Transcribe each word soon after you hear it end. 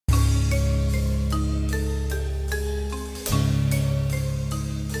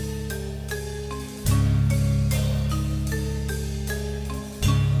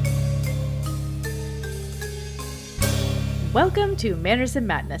Welcome to Manners and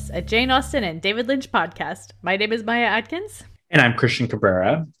Madness, a Jane Austen and David Lynch podcast. My name is Maya Adkins. And I'm Christian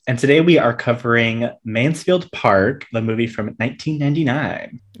Cabrera. And today we are covering Mansfield Park, the movie from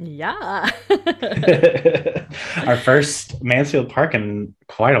 1999. Yeah. Our first Mansfield Park in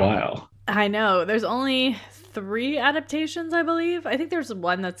quite a while. I know. There's only 3 adaptations, I believe. I think there's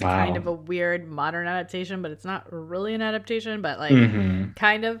one that's kind of a weird modern adaptation, but it's not really an adaptation, but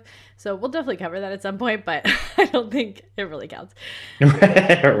kind of. So we'll definitely cover that at some point, but I don't think it really counts.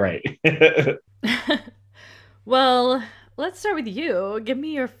 Right. Well, let's start with you. Give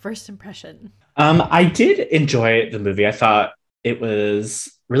me your first impression. I did enjoy the movie. I thought it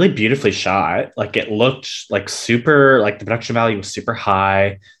was really beautifully shot. Like it looked like super, like the production value was super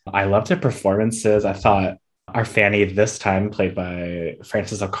high. I loved the performances. I thought our Fanny this time, played by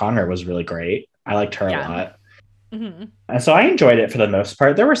Frances O'Connor, was really great. I liked her a lot. Mm-hmm. And so I enjoyed it for the most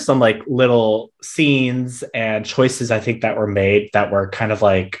part. There were some like little scenes and choices I think that were made that were kind of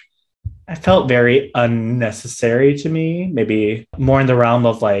like, I felt very unnecessary to me. Maybe more in the realm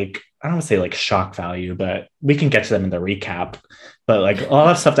of like, I don't want to say like shock value, but we can get to them in the recap. But like a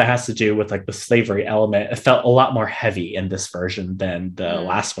lot of stuff that has to do with like the slavery element, it felt a lot more heavy in this version than the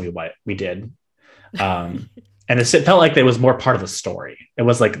last one we did. And it felt like it was more part of the story. It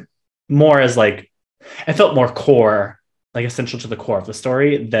was like more as like, it felt more core, like essential to the core of the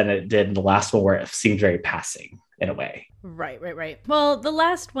story than it did in the last one, where it seemed very passing in a way. Right. Well, the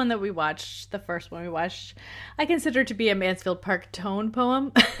last one that we watched, the first one we watched, I consider to be a Mansfield Park tone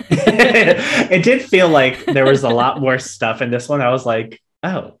poem. It did feel like there was a lot more stuff in this one. I was like,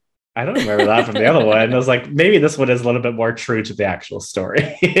 oh, I don't remember that from the other one. And I was like, maybe this one is a little bit more true to the actual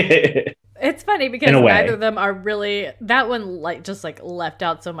story. It's funny because neither of them are really, that one like just like left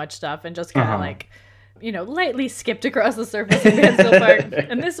out so much stuff and just kind of like, you know, lightly skipped across the surface of Mansfield Park.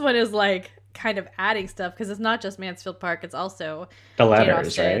 And this one is like kind of adding stuff because it's not just Mansfield Park, it's also the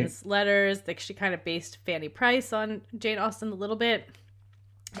letters, Jane Austen's right? letters. Like she kind of based Fanny Price on Jane Austen a little bit.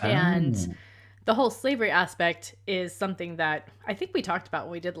 And the whole slavery aspect is something that I think we talked about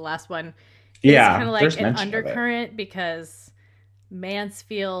when we did the last one. Yeah, it's kind of like an undercurrent because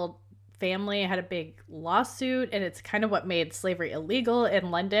Mansfield family had a big lawsuit and it's kind of what made slavery illegal in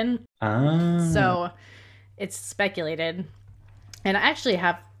London. So it's speculated. And I actually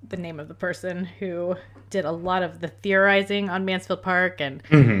have the name of the person who did a lot of the theorizing on Mansfield Park and,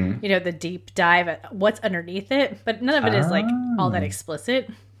 you know, the deep dive at what's underneath it. But none of it is like all that explicit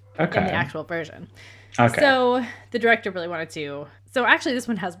in the actual version. So the director really wanted to. So actually this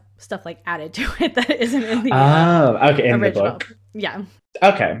one has stuff like added to it that isn't in the in original. The book. Yeah.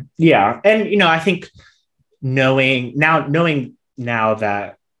 Okay. Yeah. And, you know, I think knowing now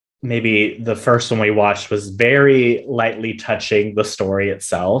that maybe the first one we watched was very lightly touching the story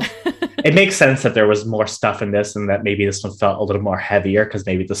itself, it makes sense that there was more stuff in this and that maybe this one felt a little more heavier because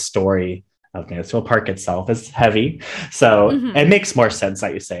maybe the story of Mansfield Park itself is heavy. So it makes more sense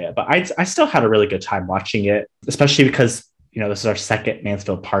that you say it. But I still had a really good time watching it, especially because, you know, this is our second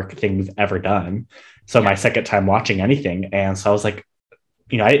Mansfield Park thing we've ever done. So my second time watching anything. And so I was like,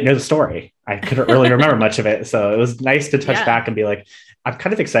 you know, I didn't know the story. I couldn't really remember much of it. So it was nice to touch back and be like, I'm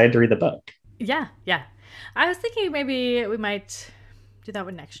kind of excited to read the book. Yeah. I was thinking maybe we might do that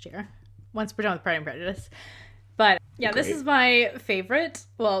one next year once we're done with Pride and Prejudice. But yeah, This is my favorite.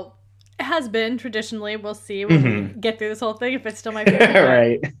 Well, it has been traditionally. We'll see when we get through this whole thing if it's still my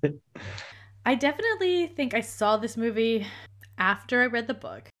favorite. Right. I definitely think I saw this movie after I read the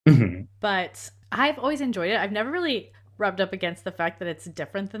book. But I've always enjoyed it. I've never really rubbed up against the fact that it's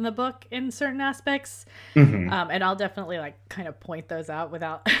different than the book in certain aspects. And I'll definitely like kind of point those out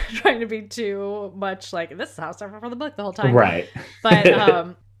without trying to be too much like, this is how it's different from the book the whole time. Right. But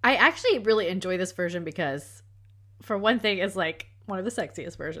I actually really enjoy this version because for one thing, it's like one of the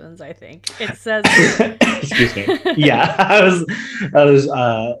sexiest versions, I think. It says excuse me. Yeah. I was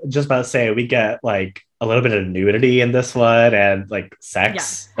just about to say we get like a little bit of nudity in this one and like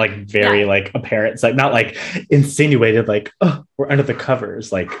sex, like very like apparent. It's like not like insinuated, like, oh, we're under the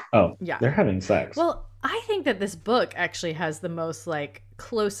covers. Like, oh, they're having sex. Well, I think that this book actually has the most like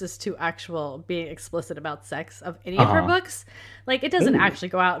closest to actual being explicit about sex of any of her books. Like it doesn't actually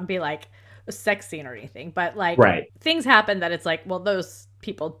go out and be like a sex scene or anything, but like things happen that it's like, well, those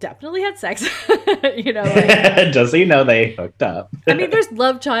people definitely had sex. You know, like, just so you know, they hooked up. I mean, there's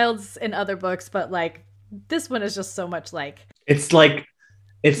love childs in other books, but like this one is just so much like it's like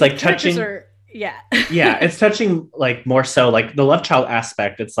touching. Yeah. Yeah, it's touching like more so like the love child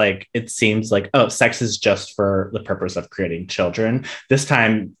aspect. It's like it seems like, oh, sex is just for the purpose of creating children. This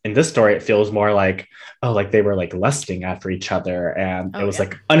time in this story, it feels more like, oh, like they were like lusting after each other, and it Oh was yeah.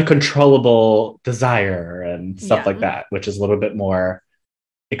 like uncontrollable desire and stuff like Yeah. that, which is a little bit more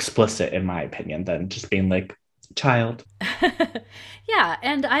explicit in my opinion than just being like child. Yeah,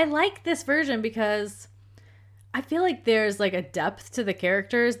 and I like this version because I feel like there's like a depth to the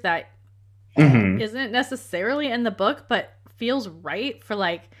characters that Mm-hmm. isn't necessarily in the book, but feels right for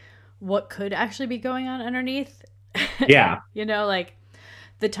like what could actually be going on underneath. Yeah. You know, like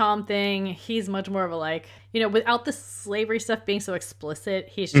the Tom thing, he's much more of a like, you know, without the slavery stuff being so explicit,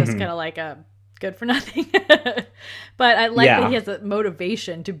 he's just Mm-hmm. kind of like a good for nothing. But I like that Yeah. he has a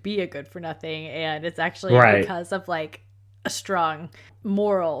motivation to be a good for nothing, and it's actually Right. because of like a strong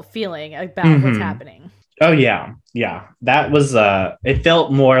moral feeling about what's Mm-hmm. happening. Oh yeah, yeah. That was it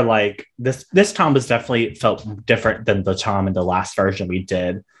felt more like this Tom was definitely felt different than the Tom in the last version we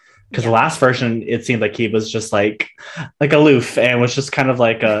did. Because the Yeah, last version, it seemed like he was just like aloof and was just kind of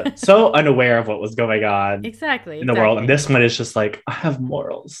like so unaware of what was going on exactly, in the world. And exactly. this one is just like, I have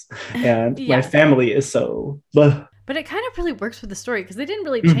morals and my Yeah. family is so blah. But it kind of really works with the story because they didn't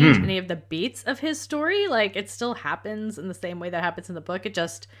really change Mm-hmm. any of the beats of his story. Like it still happens in the same way that happens in the book. It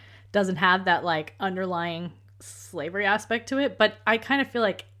just doesn't have that like underlying slavery aspect to it. But I kind of feel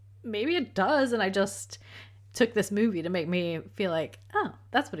like maybe it does, and I just took this movie to make me feel like, oh,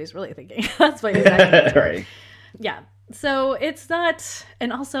 that's what he's really thinking. That's what he's acting as. Right. Yeah. So it's not,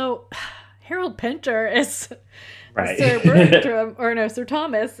 and also Harold Pinter is Sir Right. Bertram, or no, Sir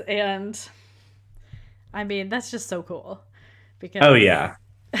Thomas, and I mean that's just so cool Oh because yeah.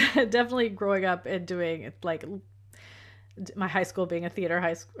 definitely growing up and doing like my high school being a theater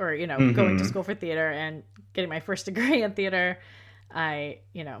high school, or you know, going to Mm-hmm. school for theater and getting my first degree in theater, I,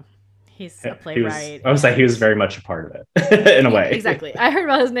 you know, he's a He was playwright I was like he and was very much a part of it in a yeah, way. exactly. I heard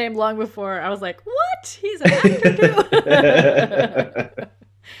about his name long before. I was like, what? He's an actor too.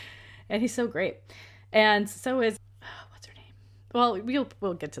 And he's so great. And so is what's her name? Well,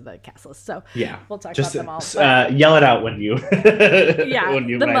 we'll get to the cast list, so Yeah. we'll talk about Just them all. But yell it out when you yeah,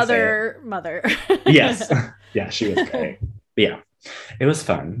 the when I say it. mother. Yes. Yeah, she was great. But yeah. It was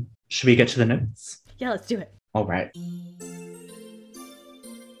fun. Should we get to the notes? Yeah, let's do it. All right.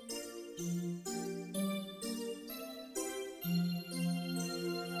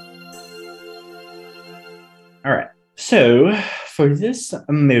 All right. So for this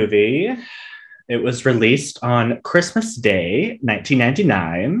movie, it was released on Christmas Day,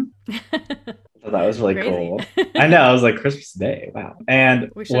 1999. So that was really Crazy. cool. I know. I was like, Christmas Day. Wow.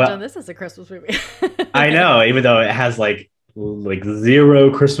 And We should have done this as a Christmas movie. I know, even though it has like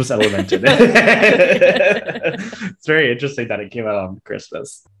zero Christmas element in it. It's very interesting that it came out on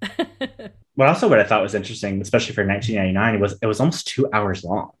Christmas. But also what I thought was interesting, especially for 1999, was it was almost 2 hours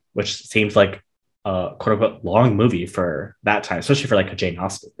long, which seems like a quote unquote long movie for that time, especially for like a Jane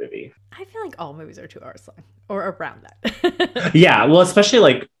Austen movie. I feel like all movies are 2 hours long or around that. Yeah, well, especially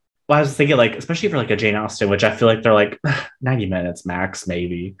like well, I was thinking like especially for like a Jane Austen, which I feel like they're like 90 minutes max,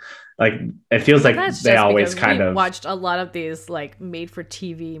 maybe. Like it feels like That's they just always because kind we of watched a lot of these like made for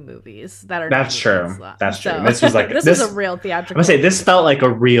TV movies that are That's 90 true. minutes long. That's true. So, This was like this this. was a real I'm theatrical gonna say this release. felt like a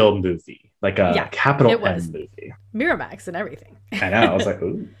real movie, like a Yeah, capital it was. M movie. Miramax and everything. I know. I was like,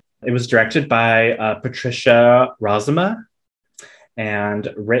 ooh. It was directed by Patricia Rozema and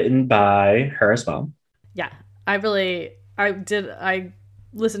written by her as well. Yeah, I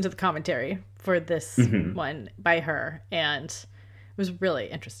listened to the commentary for this Mhm. one by her, and it was really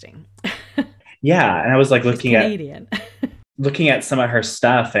interesting. Yeah, and I was like She's looking Canadian. at some of her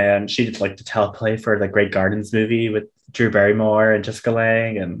stuff, and she did like the teleplay for the Great Gardens movie with Drew Barrymore and Jessica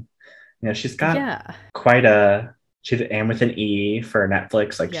Lange, and you know she's got Yeah, quite a she did Anne with an E for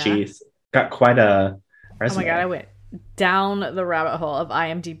Netflix. Like yeah. she's got quite a Oh resume. my god, I went down the rabbit hole of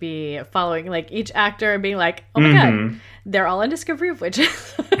IMDb, following like each actor and being like, oh my god, Mhm. they're all in Discovery of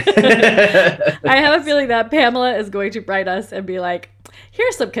Witches. I have a feeling that Pamela is going to write us and be like,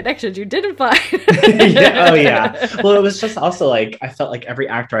 here's some connections you didn't find. Yeah, oh yeah. Well, it was just also like I felt like every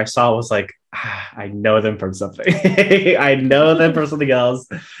actor I saw was like, I know them from something. I know them from something else.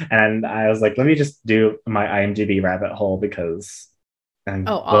 And I was like, let me just do my IMDb rabbit hole because and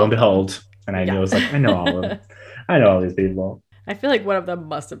Oh, all lo of and them. behold. And I knew Yeah. I was like, I know all of them. I know all these people. I feel like one of them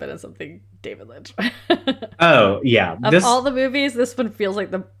must have been in something David Lynch. Oh yeah. Of all the movies, this one feels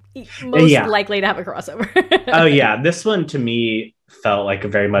like the most Yeah. likely to have a crossover. Oh yeah. This one to me felt like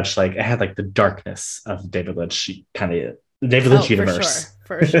very much like it had like the darkness of David Lynch kind of David Lynch universe.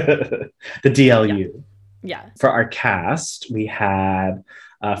 For sure. The DLU. Yeah. For our cast, we had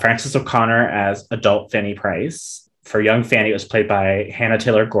Frances O'Connor as adult Fanny Price. For young Fanny, it was played by Hannah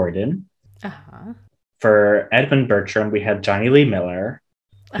Taylor Gordon. Uh-huh. For Edmund Bertram, we had Johnny Lee Miller,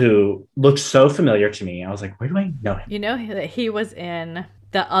 who looked so familiar to me. I was like, where do I know him? You know that he was in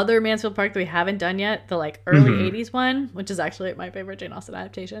the other Mansfield Park that we haven't done yet, the like early 80s one, which is actually my favorite Jane Austen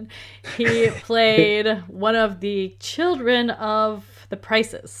adaptation. He played one of the children of the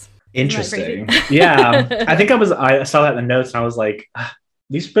Prices. Interesting. Yeah. I think I saw that in the notes and I was like,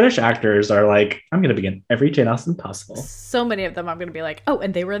 these British actors are like, I'm going to be in every Jane Austen possible. So many of them I'm going to be like, oh,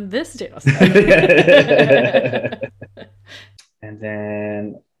 and they were in this Jane Austen. And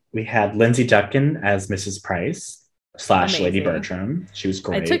then we had Lindsay Duncan as Mrs. Price / Lady Bertram. She was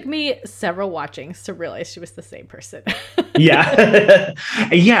great. It took me several watchings to realize she was the same person. Yeah.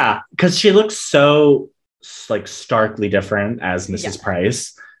 Yeah, because she looks so like starkly different as Mrs.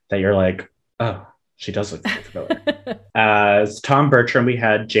 Price that you're like, oh, she does look familiar. As Tom Bertram, we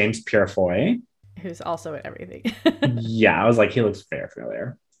had James Purefoy, who's also in everything. Yeah, I was like, he looks very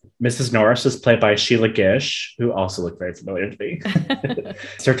familiar. Mrs. Norris was played by Sheila Gish, who also looked very familiar to me.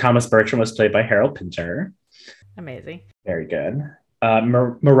 Sir Thomas Bertram was played by Harold Pinter. Amazing. Very good.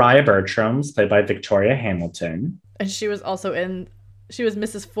 Maria Bertram was played by Victoria Hamilton. And she was also she was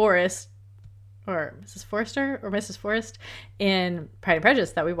Mrs. Forrest, or Mrs. Forrester, or Mrs. Forrest in Pride and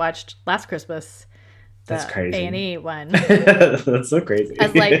Prejudice that we watched last Christmas. That's crazy. A&E one. That's so crazy. I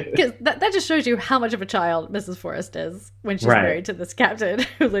was like, cause that just shows you how much of a child Mrs. Forrest is when she's married to this captain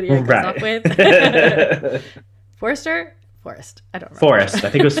who Lydia goes off with. Forrest. I don't remember. Forrest. I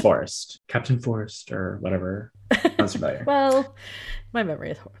think it was Forrest. Captain Forrest or whatever. Sounds familiar. Well, my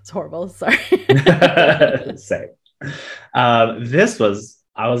memory is horrible. Sorry. Same. I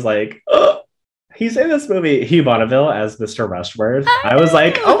was like, oh, he's in this movie. Hugh Bonneville as Mr. Rushworth. I was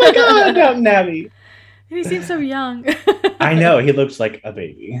like, oh my God, Downton Abbey. He seems so young. I know, he looks like a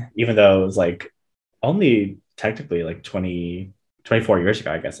baby, even though it was like only technically like 24 years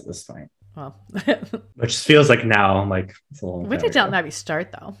ago, I guess, at this point. Well, which feels like now, I'm like, it's a little. When did Downton Abbey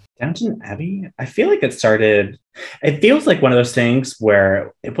start, though? Downton Abbey? I feel like it feels like one of those things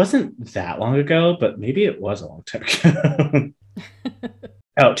where it wasn't that long ago, but maybe it was a long time ago.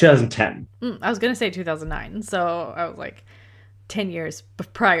 Oh, 2010. I was going to say 2009. So I was like 10 years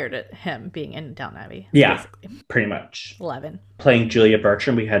prior to him being in Downton Abbey. Yeah, basically. Pretty much. 11. Playing Julia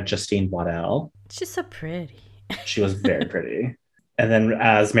Bertram, we had Justine Waddell. She's so pretty. She was very pretty. And then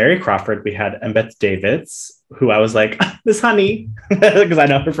as Mary Crawford, we had Embeth Davids, who I was like, Miss Honey, because I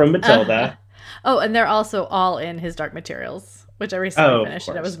know her from Matilda. Oh, and they're also all in His Dark Materials, which I recently finished,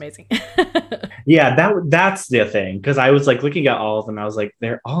 and it was amazing. Yeah, that's the thing, because I was like looking at all of them, I was like,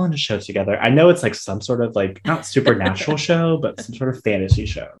 they're all in a show together. I know it's like some sort of like, not supernatural show, but some sort of fantasy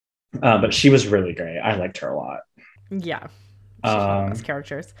show. But she was really great. I liked her a lot. Yeah. She's one of those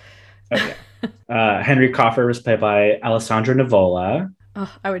characters. Oh, yeah. Henry Crawford was played by Alessandro Nivola. Oh,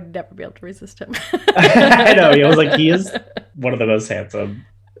 I would never be able to resist him. I know. I was like, he is one of the most handsome,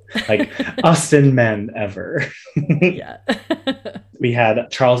 like, Austen men ever. Yeah. We had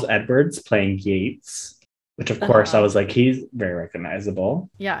Charles Edwards playing Yates, which, of course, I was like, he's very recognizable.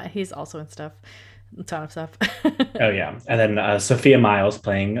 Yeah, he's also in stuff. A ton of stuff. Oh, yeah. And then Sophia Myles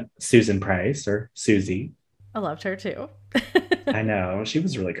playing Susan Price, or Susie. I loved her, too. I know. She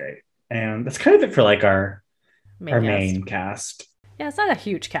was really great. And that's kind of it for like our main cast. Yeah, it's not a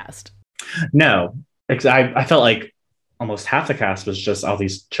huge cast. No, I felt like almost half the cast was just all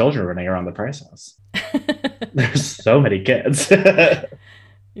these children running around the Price house. There's so many kids.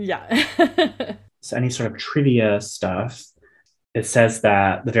 Yeah. So any sort of trivia stuff, it says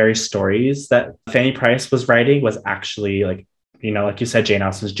that the very stories that Fanny Price was writing was actually like, you know, like you said, Jane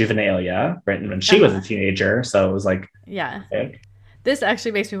Austen's Juvenilia, written when she was a teenager. So it was like, yeah. Big. This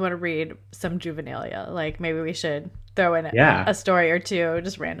actually makes me want to read some Juvenilia. Like maybe we should throw in a story or two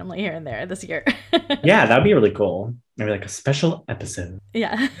just randomly here and there this year. Yeah, that'd be really cool. Maybe like a special episode.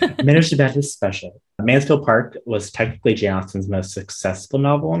 Yeah. Managed about his special. Mansfield Park was technically Jane Austen's most successful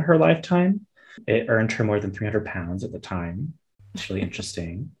novel in her lifetime. It earned her more than £300 at the time. It's really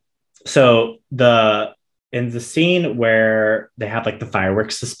interesting. So in the scene where they have like the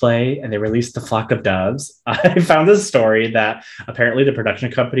fireworks display and they released the flock of doves, I found this story that apparently the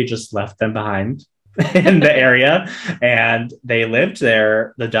production company just left them behind in the area and they lived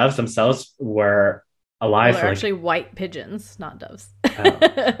there. The doves themselves were alive. Well, they're actually white pigeons, not doves.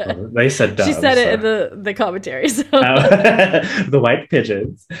 Well, they said doves. She said it in the commentary. So. The white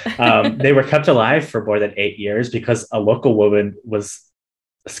pigeons. They were kept alive for more than 8 years because a local woman was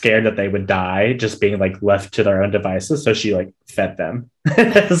scared that they would die just being like left to their own devices. So she like fed them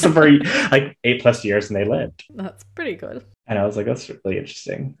so for like 8+ years and they lived. That's pretty good. And I was like, that's really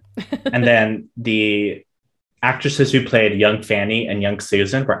interesting. And then the actresses who played young Fanny and young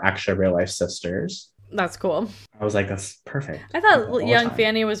Susan were actually real life sisters. That's cool. I was like, that's perfect. I thought young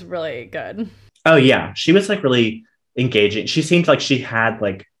Fanny was really good. Oh yeah, she was like really engaging. She seemed like she had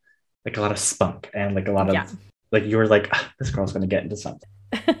like a lot of spunk and like a lot of like you were like, this girl's gonna get into something.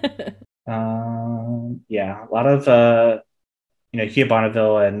 Yeah, a lot of Hugh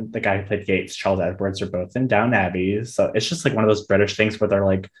Bonneville and the guy who played Gates, Charles Edwards, are both in Downton Abbey. So it's just like one of those British things where they're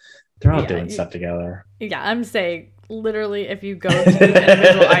all doing stuff together. Yeah, I'm saying literally if you go to the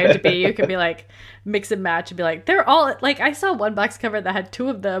individual IMDb, you could be like mix and match and be like, they're all like, I saw one box cover that had two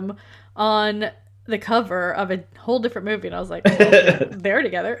of them on the cover of a whole different movie, and I was like, well, they're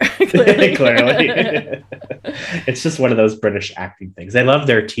together. Clearly. It's just one of those British acting things. They love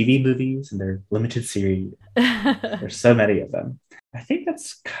their TV movies and their limited series. There's so many of them. I think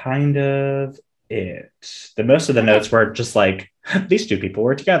that's kind of it. The most of the notes were just like, these two people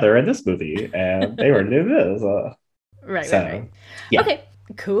were together in this movie and they were doing this. Right. Yeah. Okay,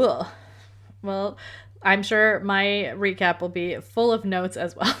 cool. Well, I'm sure my recap will be full of notes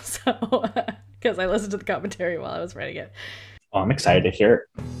as well. So, because I listened to the commentary while I was writing it. Oh, I'm excited to hear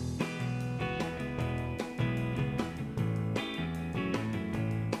it.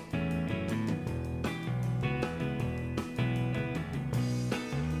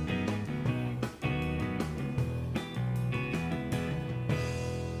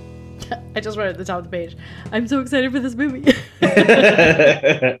 I just wrote at the top of the page, I'm so excited for this movie.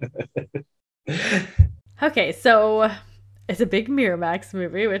 Okay, so it's a big Miramax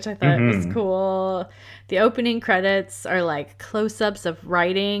movie, which I thought was cool. The opening credits are like close-ups of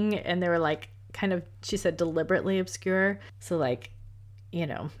writing, and they were like kind of, she said, deliberately obscure. So like,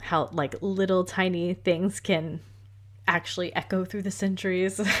 how like little tiny things can actually echo through the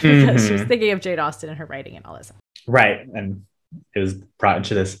centuries. Because she was thinking of Jane Austen and her writing and all this. Right, and it was brought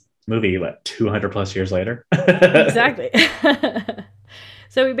into this movie 200+ years later. Exactly.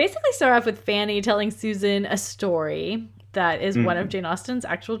 So we basically start off with Fanny telling Susan a story that is one of Jane Austen's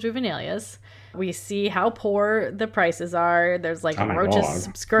actual juvenalias. We see how poor the prices are. There's like roaches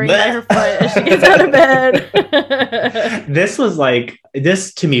scurrying by her foot as she gets out of bed.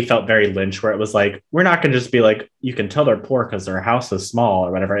 This to me felt very Lynch, where it was like, we're not going to just be like, you can tell they're poor because their house is small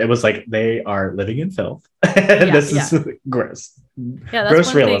or whatever. It was like, they are living in filth. This is gross. Yeah, that's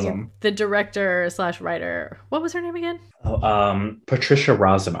gross realism. Thing the director/writer, what was her name again? Patricia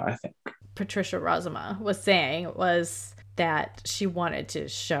Rozema, I think. Patricia Rozema was saying was that she wanted to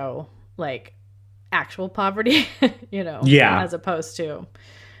show like actual poverty, as opposed to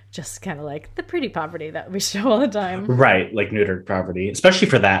just kind of like the pretty poverty that we show all the time. Right, like neutered poverty, especially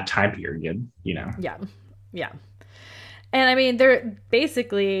for that time period, Yeah. And I mean, they're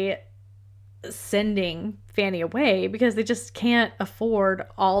basically sending Fanny away because they just can't afford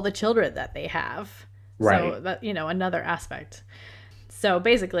all the children that they have. Right. So that, another aspect. So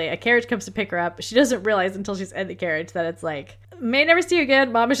basically, a carriage comes to pick her up. She doesn't realize until she's in the carriage that it's like, may never see you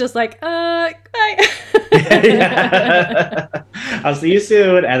again. Mom is just like, bye. I'll see you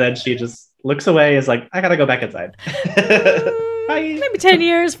soon. And then she just looks away, is like, I gotta go back inside. Bye. Maybe 10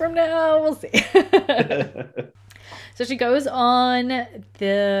 years from now, we'll see. So she goes on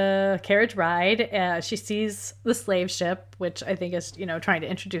the carriage ride. She sees the slave ship, which I think is, trying to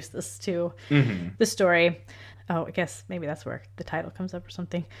introduce this to the story. Oh, I guess maybe that's where the title comes up or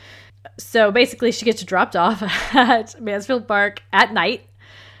something. So basically, she gets dropped off at Mansfield Park at night.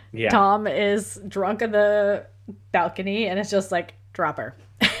 Yeah. Tom is drunk on the balcony, and it's just like, drop her.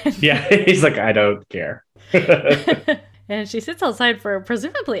 Yeah, he's like, I don't care. And she sits outside for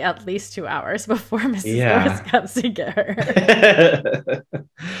presumably at least 2 hours before Mrs. Lewis comes to get her.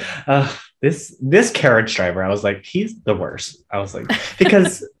 This carriage driver, I was like, he's the worst. I was like,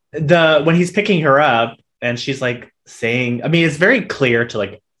 because when he's picking her up and she's like saying, I mean, it's very clear to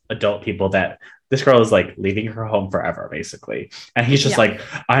like adult people that this girl is like leaving her home forever, basically. And he's just like,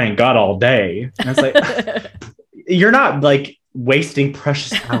 I ain't got all day. And it's like, you're not like wasting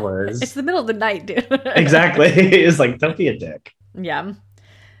precious hours. It's the middle of the night, dude. Exactly. It's like, don't be a dick. Yeah.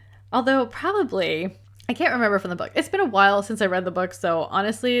 Although probably, I can't remember from the book. It's been a while since I read the book, so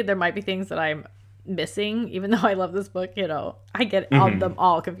honestly, there might be things that I'm missing, even though I love this book. I get them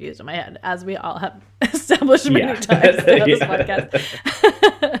all confused in my head, as we all have established many times on this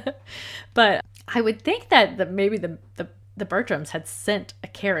podcast. But I would think that maybe the the Bertrams had sent a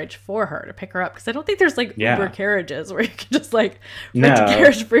carriage for her to pick her up, because I don't think there's like Uber carriages where you can just like rent a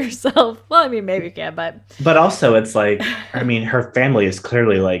carriage for yourself. Well, I mean, maybe you can, but also it's like, I mean, her family is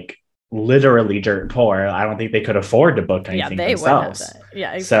clearly like literally dirt poor. I don't think they could afford to book anything themselves. Wouldn't have that.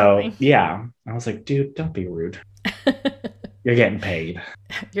 Yeah, exactly. So yeah, I was like, dude, don't be rude. You're getting paid.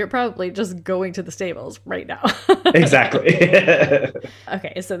 You're probably just going to the stables right now. Exactly.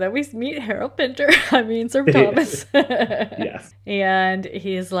 Okay, so then we meet Harold Pinter. I mean, Sir Thomas. Yes. And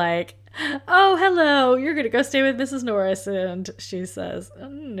he's like, oh, hello, you're going to go stay with Mrs. Norris. And she says,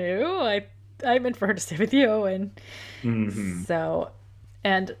 no, I meant for her to stay with you. And so,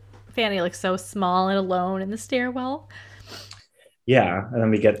 and Fanny looks so small and alone in the stairwell. Yeah, and then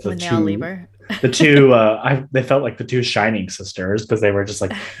we get the two. Leave her. The two, they felt like the two Shining sisters, because they were just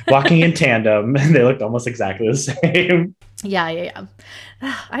like walking in tandem, and they looked almost exactly the same. Yeah.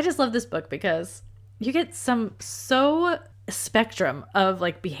 I just love this book because you get so spectrum of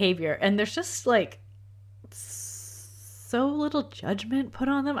like behavior, and there's just like so little judgment put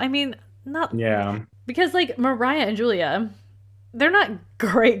on them. I mean, because like Mariah and Julia, they're not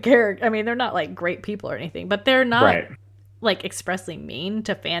great characters. I mean, they're not like great people or anything, but they're not like expressly mean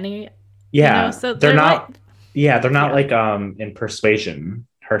to Fanny. Yeah, you know? So they're not. Like, they're not like in Persuasion,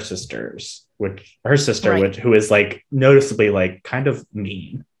 her sister, who is like noticeably like kind of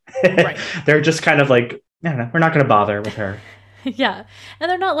mean. Right. They're just kind of like, I don't know, we're not going to bother with her. Yeah,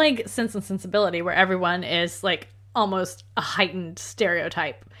 and they're not like Sense and Sensibility, where everyone is like almost a heightened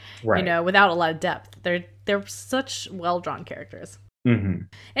stereotype, you know, without a lot of depth. They're such well drawn characters.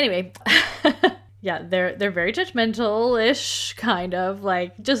 Anyway. Yeah, they're very judgmental-ish, kind of,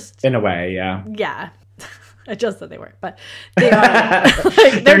 like, just... In a way, yeah. Yeah. I just said they weren't, but they are.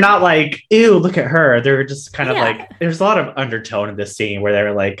 Like, they're not like, ew, look at her. They're just kind of like... There's a lot of undertone in this scene where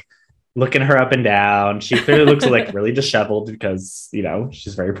they're, like, looking her up and down. She clearly looks, like, really disheveled because, you know,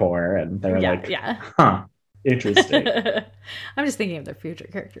 she's very poor. And they're huh, interesting. I'm just thinking of their future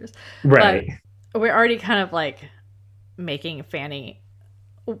characters. Right. But we're already kind of, like, making Fanny...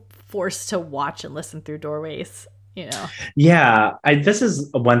 forced to watch and listen through doorways, you know. Yeah, this is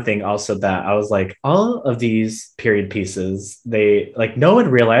one thing also that I was like, all of these period pieces, they like, no one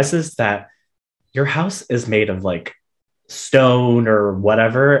realizes that your house is made of like stone or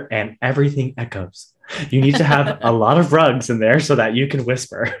whatever, and everything echoes. You need to have a lot of rugs in there so that you can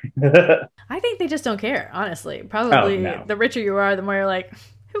whisper. I think they just don't care, honestly. Probably the richer you are, the more you're like,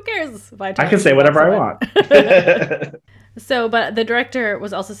 who cares if I can say whatever I want. So, but the director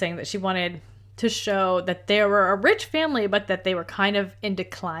was also saying that she wanted to show that they were a rich family, but that they were kind of in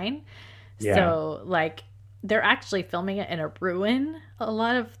decline. Yeah. So, like, they're actually filming it in a ruin, a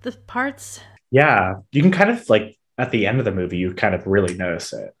lot of the parts. Yeah. You can kind of, like, at the end of the movie, you kind of really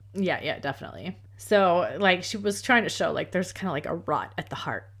notice it. Yeah, definitely. So, like, she was trying to show, like, there's kind of, like, a rot at the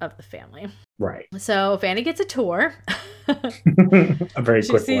heart of the family. Right. So, Fanny gets a tour. A very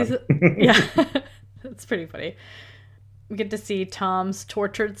quick one. Yeah. It's pretty funny. We get to see Tom's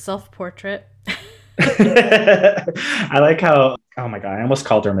tortured self-portrait. I like how, oh my God, I almost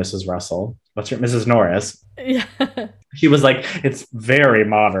called her Mrs. Russell. What's her, Mrs. Norris? Yeah. She was like, it's very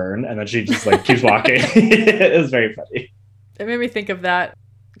modern. And then she just like keeps walking. It was very funny. It made me think of that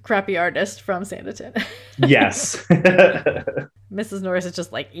crappy artist from Sanditon. Yes. Mrs. Norris is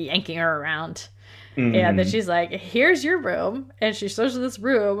just like yanking her around. And then she's like, here's your room. And she shows her this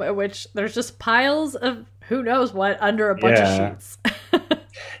room in which there's just piles of who knows what under a bunch of sheets.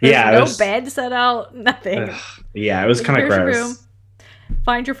 There's no bed set out, nothing. Yeah, it was kind of gross. Your room.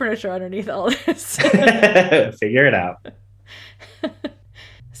 Find your furniture underneath all this. Figure it out.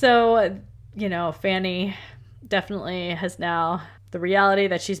 So, you know, Fanny definitely has now the reality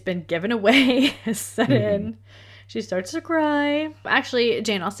that she's been given away has set in. She starts to cry. Actually,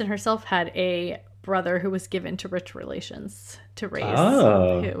 Jane Austen herself had a brother who was given to rich relations to raise.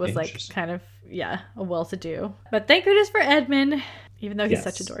 Oh, it was like kind of, a well-to-do. But thank goodness for Edmund, even though he's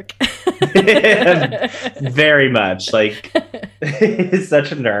such a dork. Very much. Like, he's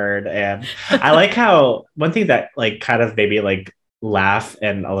such a nerd. And I like how one thing that like kind of made me like laugh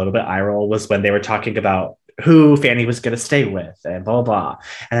and a little bit eye roll was when they were talking about who Fanny was going to stay with and blah, blah, blah.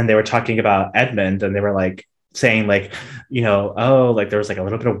 And then they were talking about Edmund and they were like saying like, you know, oh, like there was like a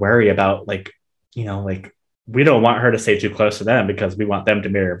little bit of worry about like, you know, like we don't want her to stay too close to them because we want them to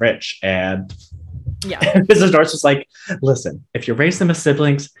marry rich. And Mrs. Norris was like, listen, if you raise them as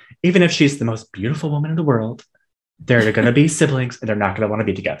siblings, even if she's the most beautiful woman in the world, they're going to be siblings and they're not going to want to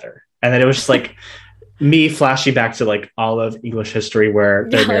be together. And then it was just like me flashing back to like all of English history where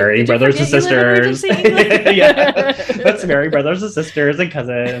they're marrying brothers and sisters. Let's marry brothers and sisters and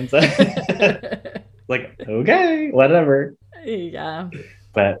cousins. Like, okay, whatever. Yeah.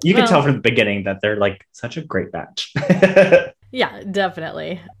 But you can tell from the beginning that they're like such a great match. Yeah,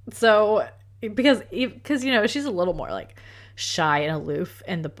 definitely. So because you know, she's a little more like shy and aloof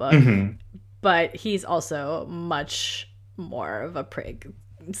in the book, but he's also much more of a prig.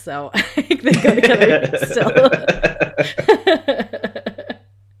 So I think they go together still.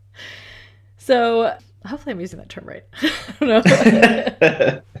 So hopefully I'm using that term right. I don't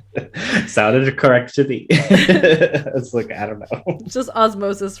know. Sounded correct to me. It's like, I don't know. It's just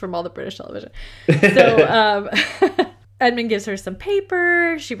osmosis from all the British television. So Edmund gives her some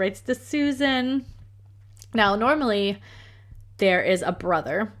paper. She writes to Susan. Now, normally there is a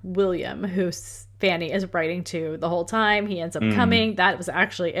brother, William, who Fanny is writing to the whole time. He ends up coming. That was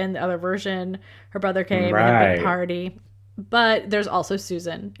actually in the other version. Her brother came and had a big party. But there's also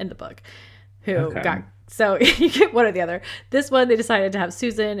Susan in the book who got... So you get one or the other. This one, they decided to have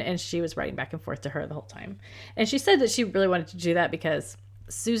Susan, and she was writing back and forth to her the whole time. And she said that she really wanted to do that because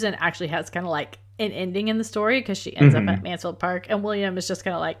Susan actually has kind of like an ending in the story because she ends up at Mansfield Park, and William is just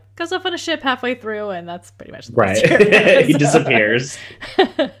kind of like goes off on a ship halfway through, and that's pretty much the He disappears.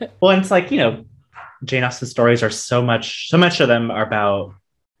 Well, and it's like, you know, Jane Austen stories are so much of them are about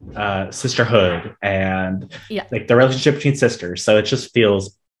sisterhood and like the relationship between sisters. So it just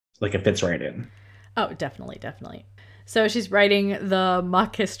feels like it fits right in. Oh, definitely. So she's writing the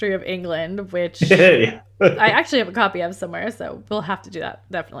mock history of England, which I actually have a copy of somewhere, so we'll have to do that,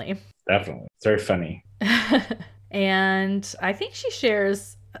 definitely. Definitely. It's very funny. And I think she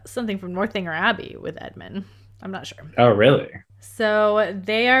shares something from Northanger Abbey with Edmund. I'm not sure. Oh, really? So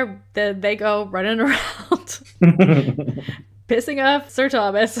they go running around, pissing off Sir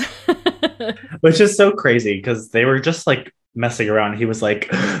Thomas. Which is so crazy, because they were just like messing around. He was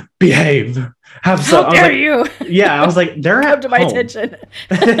like, behave, have some. How dare you? Yeah, I was like, they're come at to home. My attention.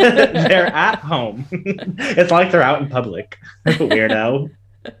 They're at home. It's not like they're out in public. Weirdo.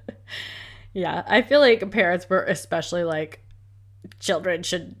 Yeah, I feel like parents were especially like, children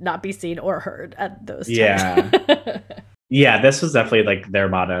should not be seen or heard at those times. Yeah, this was definitely like their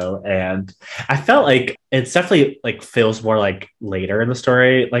motto, and I felt like it's definitely like feels more like later in the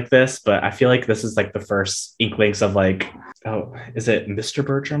story like this, but I feel like this is like the first inklings of like, oh, is it Mr.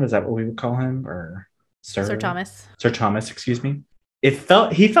 Bertram? Is that what we would call him, or Sir Thomas? Sir Thomas, excuse me. He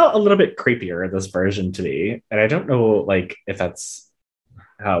felt a little bit creepier in this version to me, and I don't know like if that's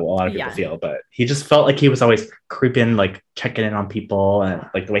how a lot of people feel, but he just felt like he was always creeping, like checking in on people, and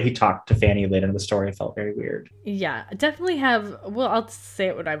like the way he talked to Fanny later in the story felt very weird. Yeah, definitely I'll say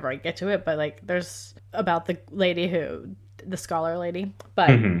it whenever I get to it, but like there's about the lady the scholar lady,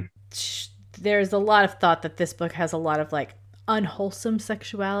 but there's a lot of thought that this book has a lot of like unwholesome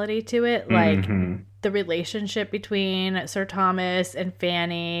sexuality to it, like the relationship between Sir Thomas and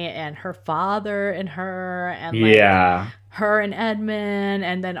Fanny and her father and her, and like her and Edmund,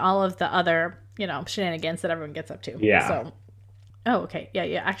 and then all of the other, you know, shenanigans that everyone gets up to. So, okay.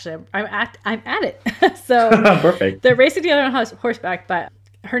 Yeah. Actually, I'm at it. So perfect. They're racing together on horseback, but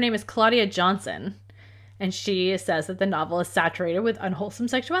her name is Claudia Johnson, and she says that the novel is saturated with unwholesome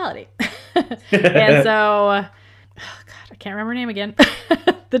sexuality. And so, oh God, I can't remember her name again.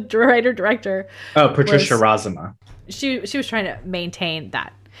 The writer-director. Oh, Patricia Rozema. She was trying to maintain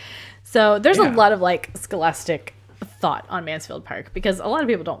that. So there's a lot of like scholastic thought on Mansfield Park, because a lot of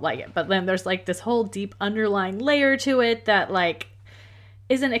people don't like it, but then there's like this whole deep underlying layer to it that like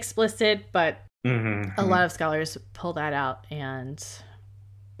isn't explicit, but a lot of scholars pull that out, and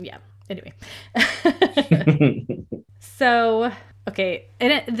anyway. So okay,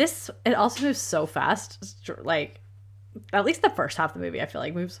 and it also moves so fast, like at least the first half of the movie I feel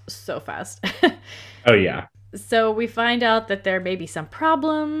like moves so fast. Oh yeah. So we find out that there may be some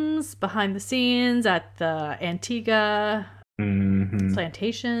problems behind the scenes at the Antigua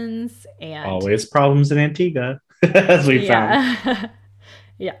plantations, and always problems in Antigua, as we found.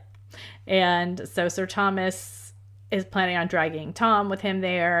 Yeah. And so Sir Thomas is planning on dragging Tom with him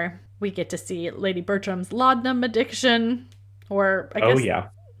there. We get to see Lady Bertram's laudanum addiction, or I guess,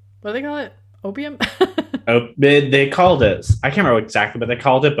 what do they call it? Opium? Oh, they called it, I can't remember exactly what they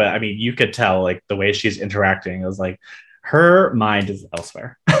called it, but I mean, you could tell like the way she's interacting. It was like her mind is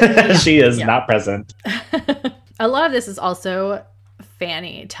elsewhere. She is not present. A lot of this is also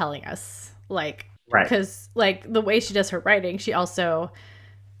Fanny telling us, like, because like the way she does her writing, she also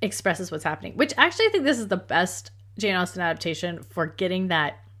expresses what's happening, which actually I think this is the best Jane Austen adaptation for getting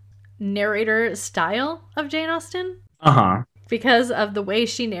that narrator style of Jane Austen. Because of the way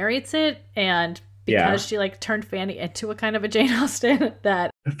she narrates it, and because she like turned Fanny into a kind of a Jane Austen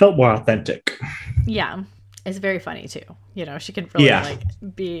that it felt more authentic. Yeah. is very funny too. You know, she can really like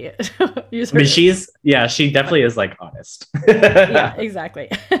be use her. I mean, she definitely is like honest. Yeah, exactly.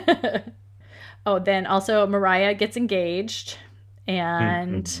 Oh, then also Mariah gets engaged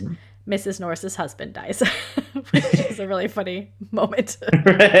and Mrs. Norris's husband dies, which is a really funny moment.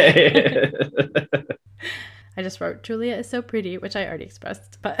 Right. I just wrote Julia is so pretty, which I already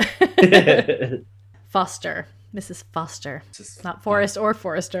expressed, but Foster. Mrs. Foster. Not Forrest or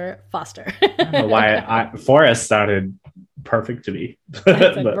Forrester, Foster. I don't know why Forrest sounded perfect to me.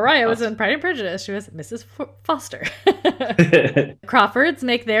 Mariah was in Pride and Prejudice. She was Mrs. Foster. Crawfords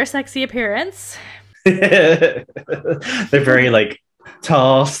make their sexy appearance. They're very like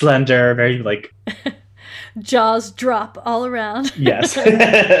tall, slender, very like jaws drop all around. Yes.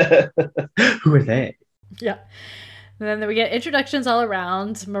 Who are they? Yeah. And then we get introductions all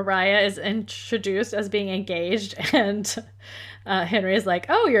around. Mariah is introduced as being engaged, and Henry is like,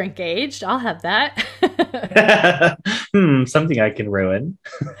 "Oh, you're engaged? I'll have that." Something I can ruin.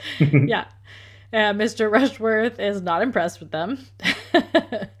 Yeah. Mr. Rushworth is not impressed with them.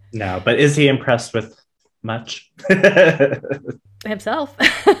 No, but is he impressed with much? Himself.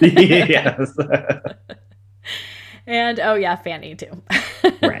 Yes. And oh yeah, Fanny too.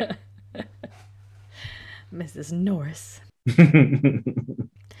 Right. Mrs. Norris.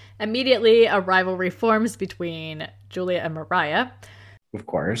 Immediately, a rivalry forms between Julia and Mariah. Of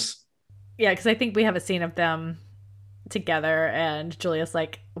course. Yeah, because I think we have a scene of them together, and Julia's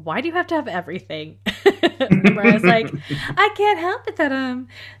like, "Why do you have to have everything?" Mariah's like, "I can't help it that I'm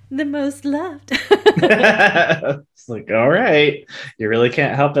the most loved." It's like, all right, you really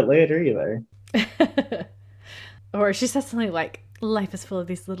can't help it later either. Or she says something like, "Life is full of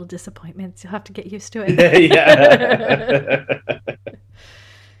these little disappointments. You'll have to get used to it." Yeah.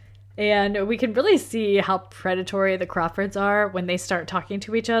 And we can really see how predatory the Crawfords are when they start talking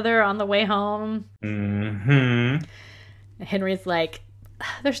to each other on the way home. Mm-hmm. Henry's like,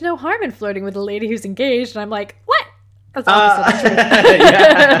 "There's no harm in flirting with a lady who's engaged." And I'm like, what? That's opposite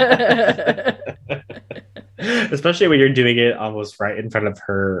the truth. Especially when you're doing it almost right in front of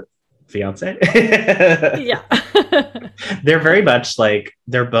her fiance. Yeah. They're very much like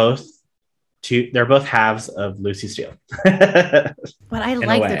they're both halves of Lucy Steele. But I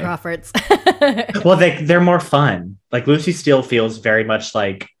like the Crawfords. Well, they're more fun. Like Lucy Steele feels very much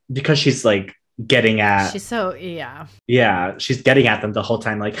like, because she's like getting at, she's so she's getting at them the whole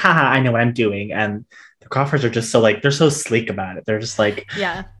time, like, haha, I know what I'm doing. And the Crawfords are just so like, they're so sleek about it. They're just like,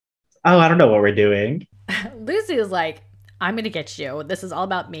 yeah, oh, I don't know what we're doing. Lucy is like, "I'm gonna get you. This is all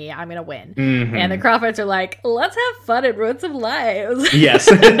about me. I'm gonna win." Mm-hmm. And the Crawfords are like, "Let's have fun and ruin some lives." Yes.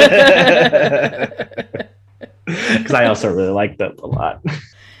 Because I also really like them a lot.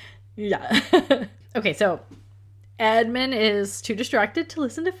 Yeah. Okay, so Edmund is too distracted to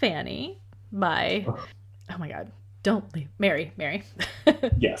listen to Fanny by, oh my God, don't leave. Mary.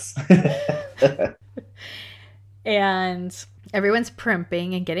 Yes. And everyone's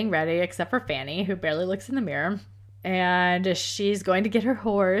primping and getting ready except for Fanny, who barely looks in the mirror. And she's going to get her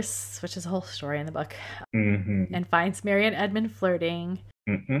horse, which is a whole story in the book, and finds Mary and Edmund flirting.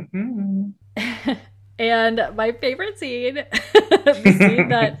 And my favorite scene, the scene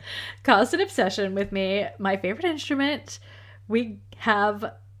that caused an obsession with me, my favorite instrument, we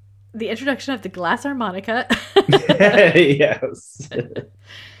have the introduction of the glass harmonica. Yes.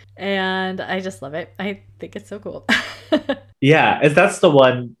 And I just love it. I think it's so cool. Yeah, that's the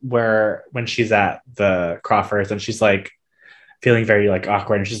one where when she's at the Crawfords and she's like feeling very like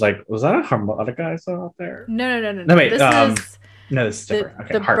awkward, and she's like, "Was that a harmonica I saw out there?" No. Wait, this is different.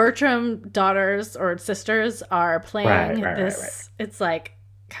 The Bertram daughters or sisters are playing this. Right. It's like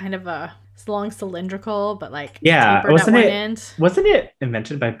kind of a long cylindrical, but like wasn't it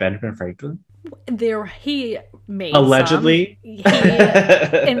invented by Benjamin Franklin? He made allegedly he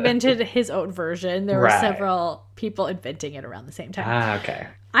invented his own version. There were several people inventing it around the same time. Okay.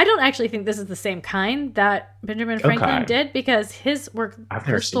 I don't actually think this is the same kind that Benjamin Franklin did, because his were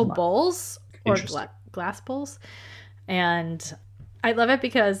crystal bowls or glass bowls, and I love it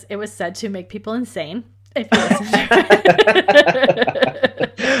because it was said to make people insane. If you listen to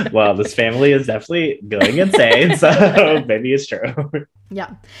it. Well, this family is definitely going insane, so maybe it's true.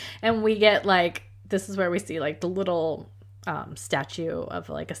 Yeah. And we get like, this is where we see like the little statue of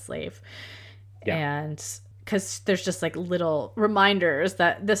like a slave. Yeah. And because there's just like little reminders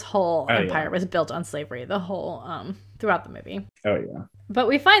that this whole empire was built on slavery, the whole throughout the movie. Oh yeah. But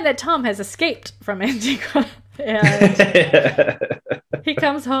we find that Tom has escaped from Antigua, and he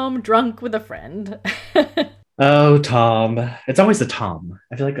comes home drunk with a friend. Oh, Tom. It's always a Tom.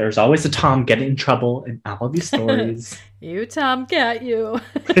 I feel like there's always a Tom getting in trouble in all of these stories. You, Tom, get you.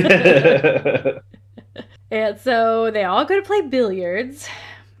 And so they all go to play billiards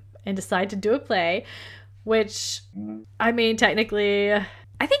and decide to do a play, which, I mean, technically,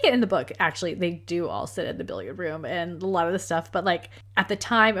 I think in the book, actually, they do all sit in the billiard room and a lot of the stuff. But, like, at the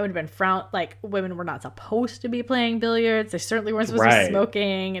time, it would have been frowned. Like, women were not supposed to be playing billiards. They certainly weren't supposed to be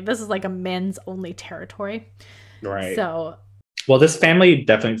smoking. This is, like, a men's-only territory. Right. So... Well, this family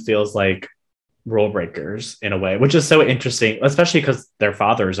definitely feels like rule breakers in a way, which is so interesting, especially because their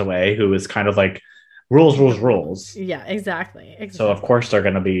father's away, who is kind of like, rules. Yeah, exactly. So, of course, they're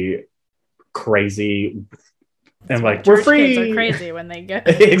going to be crazy. That's and like, we're free. Kids are crazy when they go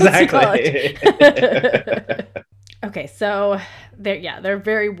exactly. Okay, so they're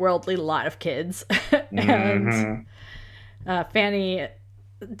very worldly lot of kids. And Fanny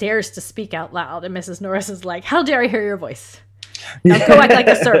dares to speak out loud, and Mrs. Norris is like, how dare I hear your voice? Now go act like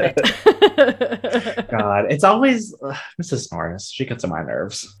a servant. God, it's always Mrs. Norris. She gets on my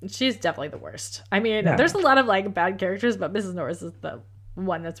nerves. She's definitely the worst. I mean, there's a lot of like bad characters, but Mrs. Norris is the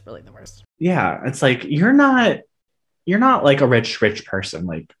one that's really the worst. Yeah, it's like you're not like a rich person.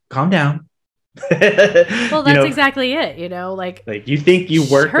 Like, calm down. Well, that's exactly it. You know, like you think you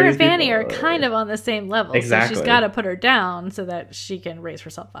work. Her and Fanny are kind of on the same level. Exactly. So she's got to put her down so that she can raise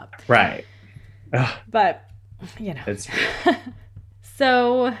herself up. Right. But you know, it's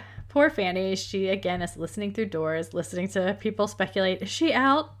so poor Fanny, she again is listening through doors, listening to people speculate, is she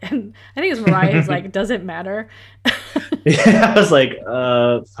out? And I think it's Mariah who's like, doesn't matter. Yeah, I was like,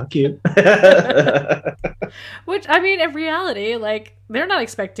 fuck you. Which, I mean, in reality, like, they're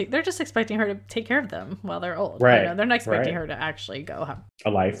just expecting her to take care of them while they're old. Right. You know, they're not expecting her to actually go have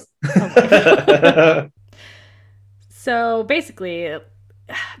a life. So basically,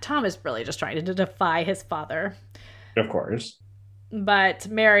 Tom is really just trying to defy his father. Of course. But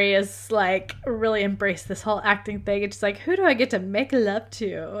Mary is like really embraced this whole acting thing. It's just like, who do I get to make love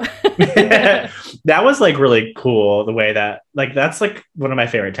to? That was like really cool. The way that like that's like one of my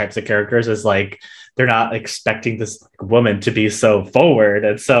favorite types of characters is like they're not expecting this woman to be so forward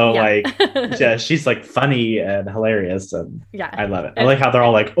and so she's like funny and hilarious and I love it. I like how they're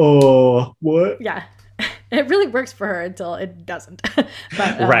all like, oh, what? Yeah. It really works for her until it doesn't.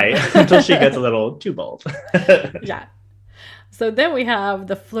 But, right. Until she gets a little too bold. Yeah. So then we have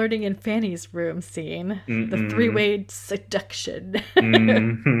the flirting in Fanny's room scene, the three-way seduction.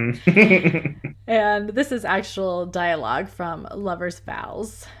 And this is actual dialogue from Lover's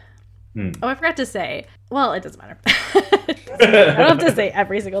Vows. Oh, I forgot to say. Well, it doesn't matter. I don't have to say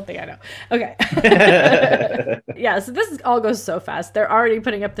every single thing I know. Okay. Yeah, so this all goes so fast. They're already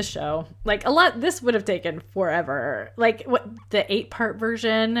putting up the show. Like, this would have taken forever. Like, the 8-part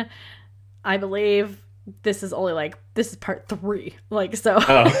version, I believe, this is part 3. Like, so,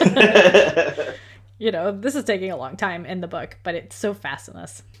 you know, this is taking a long time in the book, but it's so fast in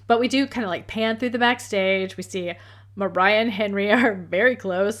this. But we do kind of like pan through the backstage. We see Mariah and Henry are very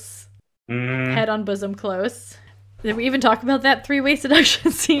close. Head on bosom close. Did we even talk about that 3-way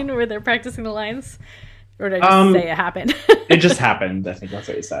seduction scene where they're practicing the lines? Or did I just say it happened? It just happened. I think that's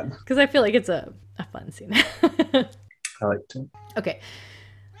what you said. Because I feel like it's a fun scene. I like it. Okay.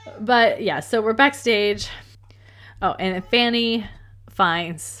 But yeah, so we're backstage. Oh, and Fanny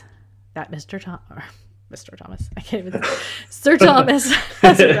finds that Mr. Thomas. I can't even say. Sir Thomas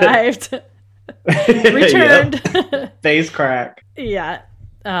has arrived. Returned. Yep. Face crack. Yeah.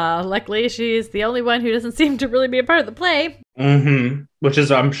 Luckily, she's the only one who doesn't seem to really be a part of the play. Which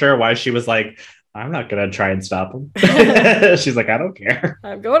is, I'm sure, why she was like, I'm not going to try and stop him. She's like, I don't care.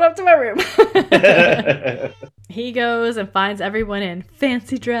 I'm going up to my room. He goes and finds everyone in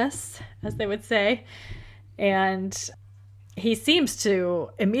fancy dress, as they would say. And he seems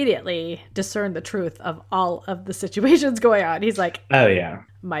to immediately discern the truth of all of the situations going on. He's like, oh, yeah.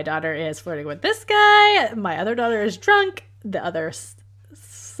 My daughter is flirting with this guy. My other daughter is drunk. The other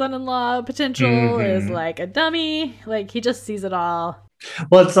son-in-law potential is like a dummy. Like, he just sees it all.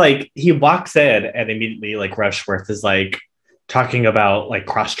 Well, it's like he walks in and immediately like Rushworth is like talking about like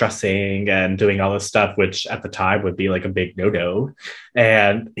cross-dressing and doing all this stuff, which at the time would be like a big no-no.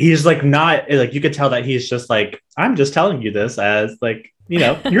 And he's like not like, you could tell that he's just like, I'm just telling you this as like, you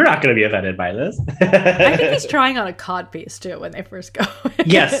know, you're not going to be offended by this. I think he's trying on a codpiece too when they first go.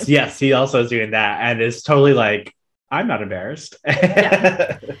 Yes, he also is doing that and is totally like, I'm not embarrassed.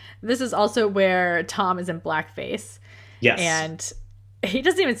 Yeah. This is also where Tom is in blackface. Yes. And he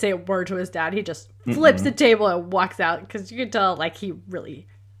doesn't even say a word to his dad. He just flips the table and walks out because you can tell like he really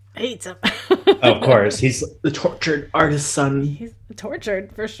hates him. Of course. He's the tortured artist's son. He's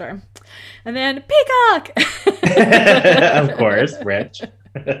tortured for sure. And then Peacock. Of course, Rich.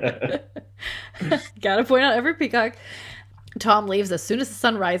 Gotta point out every Peacock. Tom leaves as soon as the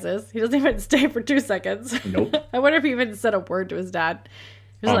sun rises. He doesn't even stay for 2 seconds. Nope. I wonder if he even said a word to his dad.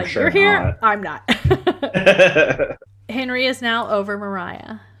 He was I'm like, sure you're here? not. I'm not. Henry is now over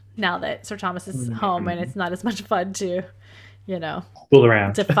Mariah now that Sir Thomas is home, and it's not as much fun to, fool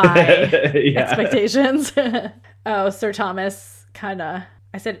around, defy expectations. Oh, Sir Thomas I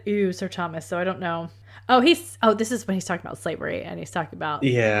said, ooh, Sir Thomas, so I don't know. This is when he's talking about slavery, and he's talking about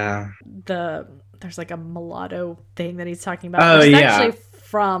there's like a mulatto thing that he's talking about. Which is actually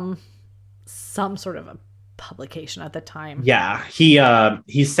from some sort of a publication at the time. Yeah,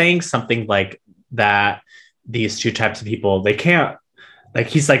 he's saying something like that. These two types of people, they can't, like,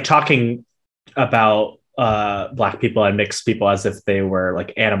 he's like talking about black people and mixed people as if they were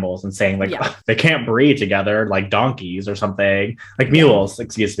like animals, and saying like they can't breed together like donkeys or something, like mules,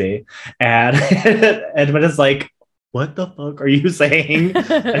 excuse me. And Edmund is like, what the fuck are you saying?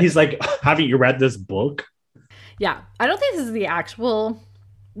 And he's like, haven't you read this book? Yeah, I don't think this is the actual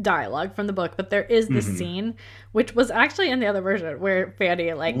dialogue from the book, but there is this scene, which was actually in the other version, where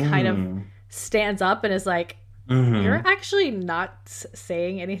Fanny like kind of stands up and is like, you're actually not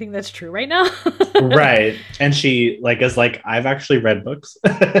saying anything that's true right now. Right. And she like is like, I've actually read books,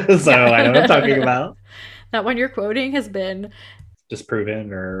 so I know what I'm talking about. That one you're quoting has been disavowed.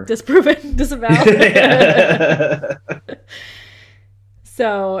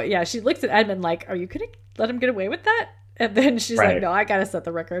 So yeah, she looks at Edmund like, are you gonna let him get away with that? And then she's like, no, I gotta set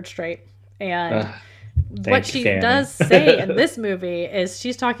the record straight. And what she does say in this movie is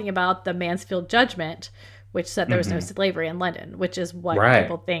she's talking about the Mansfield Judgment, which said there was no slavery in London, which is what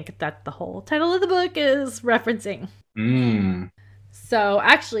people think that the whole title of the book is referencing. So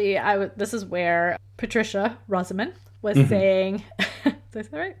actually, this is where Patricia Rosamond was saying, did I say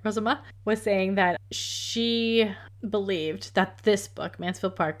that right? Rosama was saying that she believed that this book,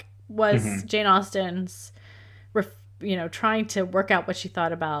 Mansfield Park, was Jane Austen's, trying to work out what she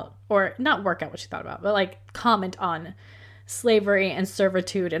thought about, or not work out what she thought about, but like comment on slavery and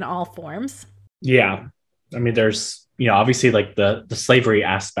servitude in all forms. Yeah. I mean, there's, obviously like the slavery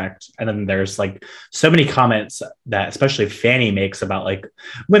aspect. And then there's like so many comments that especially Fanny makes about like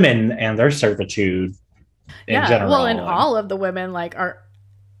women and their servitude in general. Well, and all of the women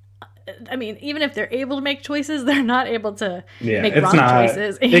even if they're able to make choices, they're not able to make wrong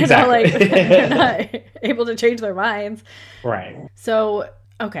choices. Exactly. They're not able to change their minds. Right. So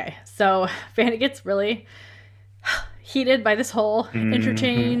Fanny gets really heated by this whole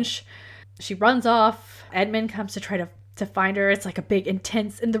interchange. She runs off. Edmund comes to try to find her. It's like a big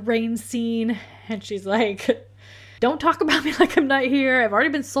intense in the rain scene. And she's like, don't talk about me like I'm not here. I've already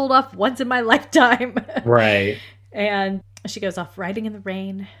been sold off once in my lifetime. Right. And she goes off riding in the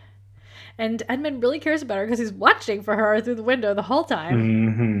rain. And Edmund really cares about her because he's watching for her through the window the whole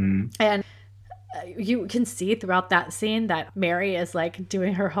time. And you can see throughout that scene that Mary is like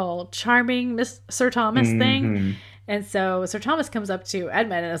doing her whole charming Miss Sir Thomas thing. And so Sir Thomas comes up to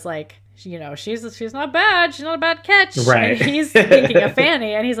Edmund and is like, she's not bad. She's not a bad catch. Right. And he's thinking of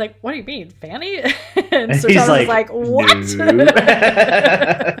Fanny. And he's like, what do you mean, Fanny? And Sir Thomas is like, what?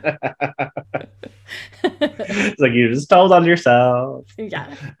 It's like, you just told on yourself.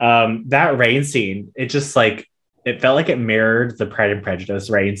 Yeah. That rain scene, it just like, it felt like it mirrored the Pride and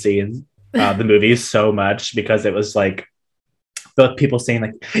Prejudice rain scene, the movie, so much, because it was like the people saying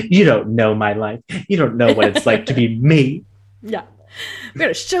like, you don't know my life. You don't know what it's like to be me. Yeah. We're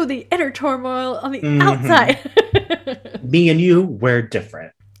going to show the inner turmoil on the outside. Me and you, we're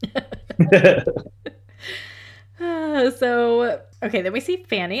different. Then we see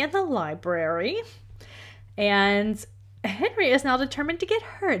Fanny in the library. And Henry is now determined to get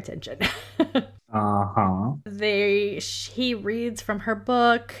her attention. He reads from her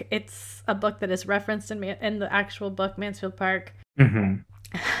book. It's a book that is referenced in the actual book, Mansfield Park.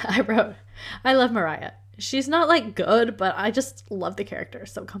 I wrote, I love Mariah. She's not like good, but I just love the character.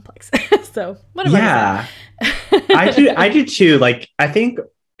 So complex. So what am I saying? I do too. Like, I think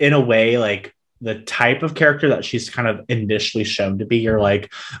in a way, like the type of character that she's kind of initially shown to be, you're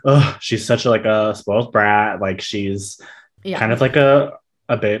like, oh, she's such a spoiled brat. Like she's kind of like a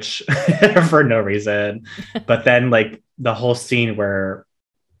bitch for no reason. But then like the whole scene where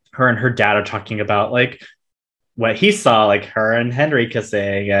her and her dad are talking about like what he saw, like her and Henry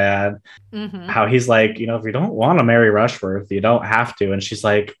kissing, and how he's like, if you don't want to marry Rushworth, you don't have to. And she's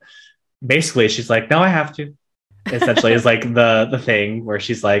like, no, I have to. Essentially is like the thing where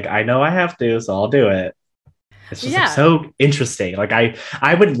she's like, I know I have to, so I'll do it. It's just like, so interesting. Like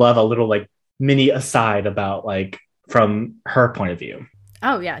I would love a little like mini aside about like from her point of view.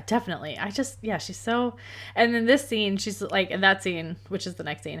 Oh yeah, definitely. She's so, and in this scene, she's like, in that scene, which is the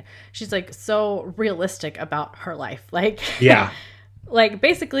next scene, she's like so realistic about her life. Like, Yeah. like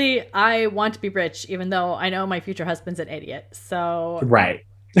basically, I want to be rich, even though I know my future husband's an idiot. So Right.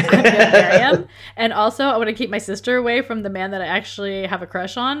 I'm gonna marry him, and also I want to keep my sister away from the man that I actually have a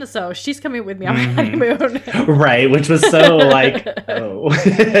crush on. So she's coming with me on my honeymoon. Right, which was so like, oh,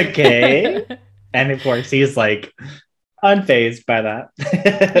 okay. And of course, he's like unfazed by that.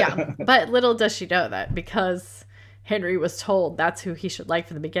 Yeah, but little does she know that because Henry was told that's who he should like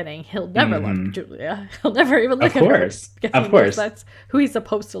from the beginning. He'll never love Julia. He'll never even look at her. Of course. That's who he's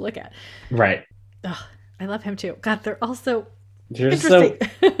supposed to look at. Right. Ugh, I love him too. God, they're also they're so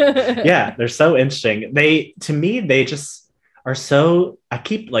yeah, they're so interesting. To me, they just are so, I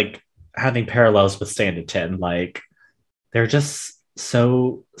keep like having parallels with Sanditon. Like they're just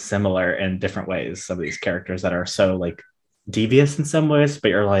so similar in different ways. Some of these characters that are so like devious in some ways, but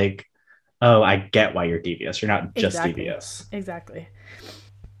you're like, oh, I get why you're devious. You're not just devious. Exactly.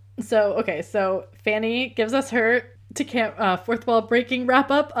 So Fanny gives us her fourth wall breaking wrap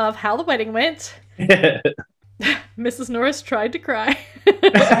up of how the wedding went. Mrs. Norris tried to cry.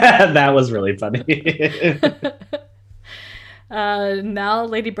 That was really funny. Now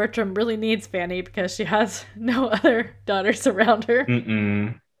Lady Bertram really needs Fanny because she has no other daughters around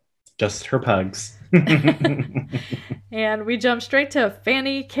her. Just her pugs. And we jump straight to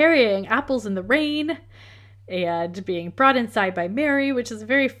Fanny carrying apples in the rain and being brought inside by Mary, which is a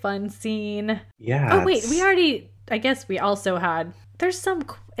very fun scene. Yeah. Oh, wait, I guess we also had,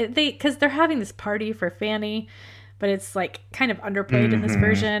 because they're having this party for Fanny, but it's like kind of underplayed in this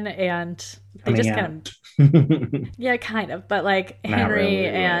version, and they just kind of, yeah, kind of, but like Henry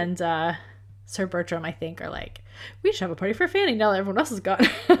and Sir Bertram, I think, are like, we should have a party for Fanny now that everyone else is gone.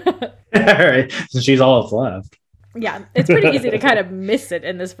 Right. So she's all that's left. Yeah, it's pretty easy to kind of miss it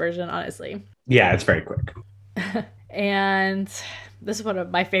in this version, honestly. Yeah, it's very quick. And this is one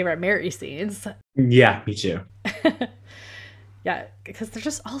of my favorite Mary scenes. Yeah, me too. Yeah, because they're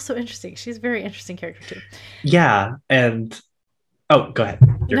just all so interesting. She's a very interesting character too. Yeah, and go ahead.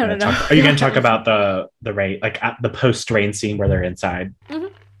 No. Are you going to talk about the rain, like at the post rain scene where they're inside?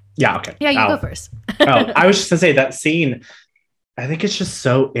 Mm-hmm. Yeah. Okay. Yeah, you go first. I was just gonna say that scene. I think it's just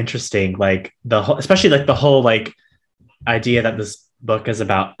so interesting, like especially like the whole like idea that this book is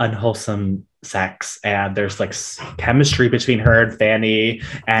about unwholesome sex, and there's like chemistry between her and Fanny,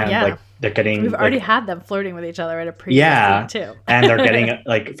 and like they're getting. We've already had them flirting with each other at a previous scene too, and they're getting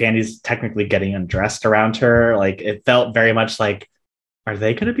like Fanny's technically getting undressed around her. Like it felt very much like, are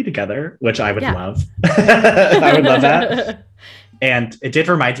they going to be together? Which I would love. I would love that. And it did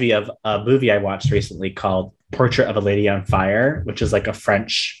remind me of a movie I watched recently called Portrait of a Lady on Fire, which is like a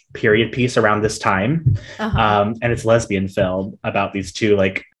French period piece around this time. And it's a lesbian film about these two,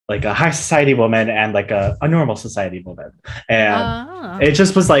 like a high society woman and like a normal society woman. And it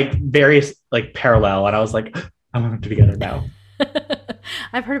just was like very like parallel. And I was like, I want them to be together now.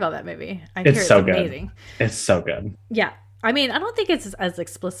 I've heard about that movie. It's so good. Amazing. It's so good. Yeah. I mean, I don't think it's as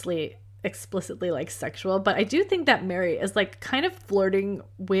explicitly like sexual, but I do think that Mary is like kind of flirting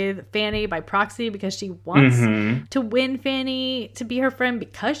with Fanny by proxy because she wants to win Fanny to be her friend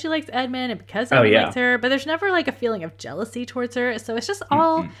because she likes Edmund and because Edmund likes her, but there's never like a feeling of jealousy towards her. So it's just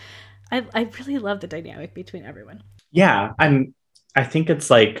all I really love the dynamic between everyone. Yeah, I think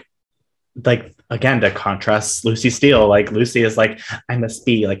it's like again to contrast Lucy Steele, like Lucy is like, I must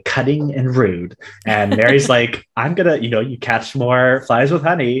be like cutting and rude, and Mary's like, I'm gonna you catch more flies with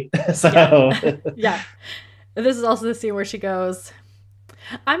honey. So yeah. This is also the scene where she goes,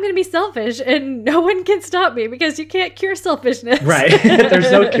 I'm gonna be selfish and no one can stop me because you can't cure selfishness. Right.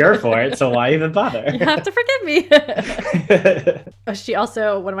 There's no cure for it, so why even bother? You have to forgive me. She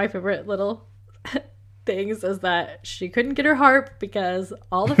also, one of my favorite little things is that she couldn't get her harp because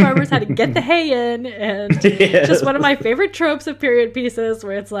all the farmers had to get the hay in, and just one of my favorite tropes of period pieces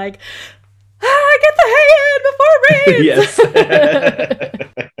where it's like, get the hay in before it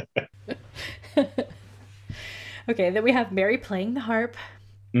rains. Okay, then we have Mary playing the harp,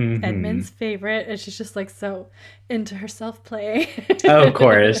 Edmund's favorite, and she's just like so into herself playing. Oh, of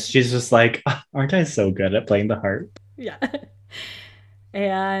course, she's just like, aren't I so good at playing the harp? Yeah.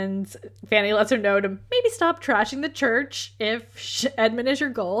 And Fanny lets her know to maybe stop trashing the church if Edmund is your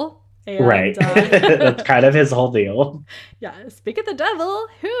goal. And, right. That's kind of his whole deal. Yeah. Speak of the devil,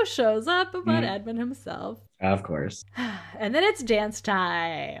 who shows up but Edmund himself? Of course. And then it's dance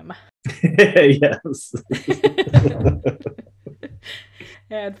time. Yes.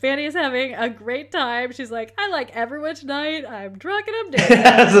 And Fanny is having a great time. She's like, I like everyone tonight. I'm drunk and I'm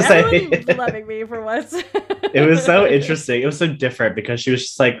dancing. Everyone's loving me for once. It was so interesting. It was so different because she was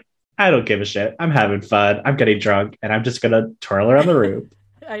just like, I don't give a shit. I'm having fun. I'm getting drunk and I'm just going to twirl around the room.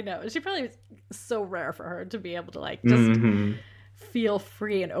 I know. She probably was so rare for her to be able to like just feel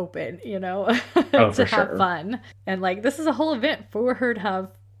free and open, you know, to have fun. And like, this is a whole event for her to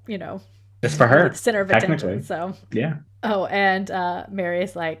have, you know, it's for her. The center of attention. So yeah. Oh, and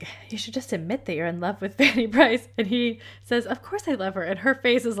Mary's like, you should just admit that you're in love with Fanny Brice. And he says, of course I love her. And her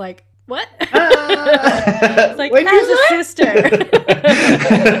face is like, what? It's like, wait, as a sister.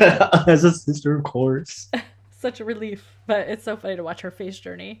 As a sister, of course. Such a relief. But it's so funny to watch her face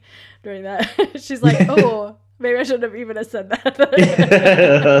journey during that. She's like, oh, maybe I shouldn't have even said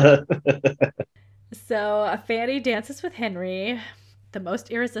that. So Fanny dances with Henry, the most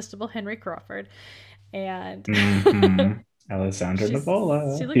irresistible Henry Crawford. And Alessandro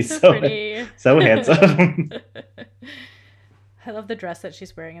Nivola. She looks so pretty. So handsome. I love the dress that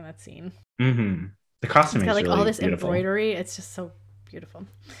she's wearing in that scene. The costume is like really all this beautiful. Embroidery. It's just so beautiful.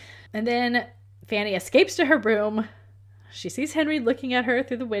 And then Fanny escapes to her room. She sees Henry looking at her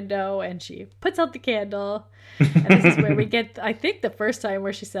through the window and she puts out the candle. And this is where we get, I think, the first time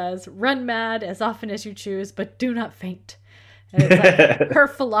where she says, run mad as often as you choose, but do not faint. And it's like her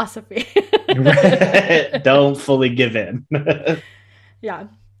philosophy. Don't fully give in. Yeah.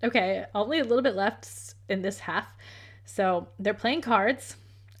 Okay. Only a little bit left in this half. So they're playing cards.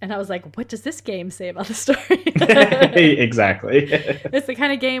 And I was like, what does this game say about the story? Exactly. It's the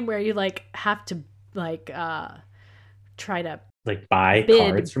kind of game where you like have to like try to like buy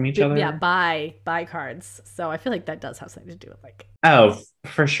cards from each other. Yeah, buy cards. So I feel like that does have something to do with like. Oh,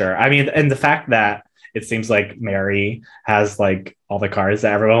 for sure. I mean, and the fact that it seems like Mary has like all the cards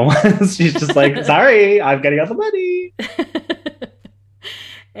that everyone wants. She's just like, sorry, I'm getting all the money.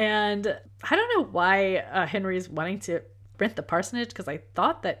 And I don't know why Henry's wanting to rent the parsonage, because I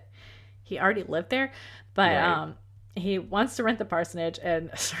thought that he already lived there. But he wants to rent the parsonage, and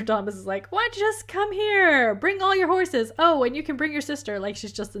Sir Thomas is like, why don't you just come here? Bring all your horses. Oh, and you can bring your sister. Like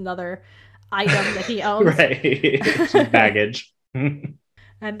she's just another item that he owns. Right. Baggage.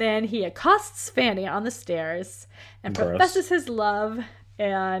 And then he accosts Fanny on the stairs and professes his love.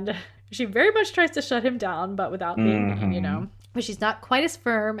 And she very much tries to shut him down, but without being mean, you know. But she's not quite as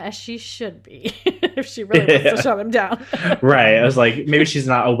firm as she should be if she really wants to shut him down. Right. I was like, maybe she's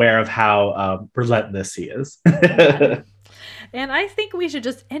not aware of how relentless he is. And I think we should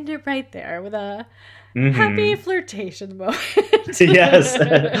just end it right there with a happy flirtation moment.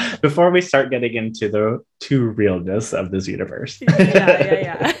 Yes. Before we start getting into the true realness of this universe.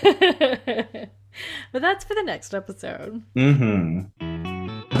 Yeah. But that's for the next episode.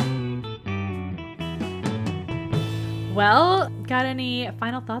 Well, got any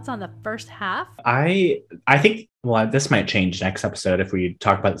final thoughts on the first half? I think, well, this might change next episode if we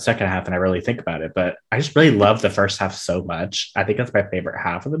talk about the second half and I really think about it, but I just really love the first half so much. I think that's my favorite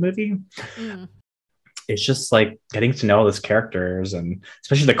half of the movie. It's just like getting to know all these characters, and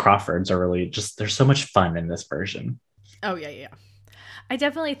especially the Crawfords are really just, there's so much fun in this version. Oh, yeah. I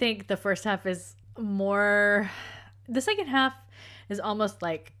definitely think the first half is more, the second half is almost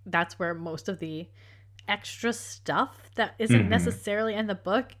like that's where most of the extra stuff that isn't necessarily in the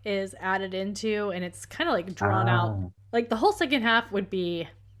book is added into, and it's kind of like drawn out. Like the whole second half would be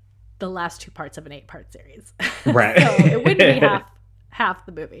the last 2 parts of an 8-part series. Right. So it wouldn't be half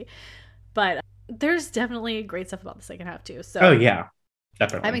the movie. But there's definitely great stuff about the second half too. So oh yeah,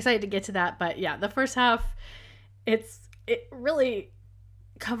 definitely. I'm excited to get to that. But yeah, the first half, it really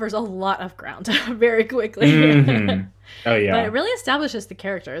covers a lot of ground very quickly. Oh yeah. But it really establishes the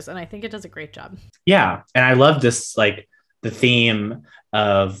characters, and I think it does a great job. Yeah. And I love this, like the theme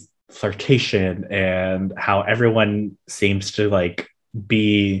of flirtation and how everyone seems to like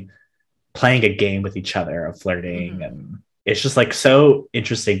be playing a game with each other of flirting. And it's just like so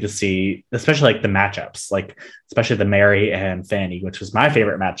interesting to see, especially like the matchups, like especially the Mary and Fanny, which was my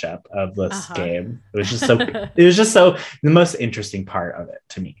favorite matchup of this game. It was just so the most interesting part of it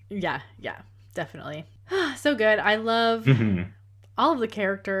to me. Yeah, definitely. So good. I love all of the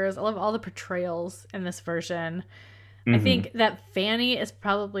characters. I love all the portrayals in this version. I think that Fanny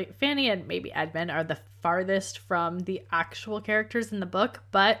and maybe Edmund are the farthest from the actual characters in the book,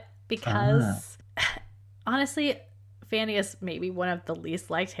 but because honestly, Fanny is maybe one of the least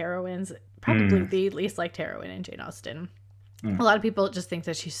liked heroines, probably the least liked heroine in Jane Austen. A lot of people just think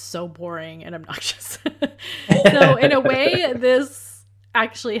that she's so boring and obnoxious. So in a way, this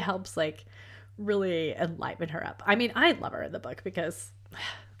actually helps like really enliven her up. I mean, I love her in the book because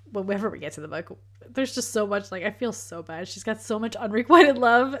whenever we get to the book, there's just so much, like, I feel so bad. She's got so much unrequited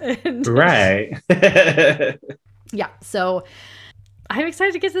love. And right. Yeah. So I'm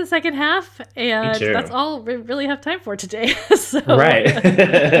excited to get to the second half, and that's all we really have time for today. Right.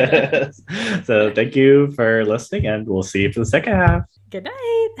 So thank you for listening, and we'll see you for the second half. Good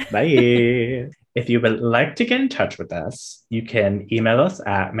night. Bye. If you would like to get in touch with us, you can email us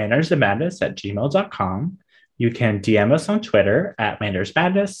at mannersandmadness@gmail.com. You can DM us on Twitter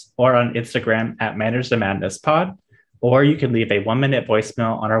 @mannersmadness or on Instagram @mannersandmadnesspod, or you can leave a 1-minute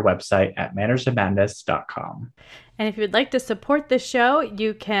voicemail on our website at mannersandmadness.com. And if you'd like to support the show,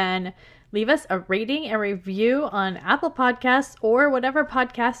 you can leave us a rating and review on Apple Podcasts or whatever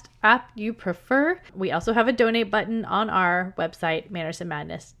podcast app you prefer. We also have a donate button on our website,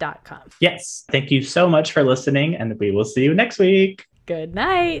 mannersandmadness.com. Yes. Thank you so much for listening, and we will see you next week. Good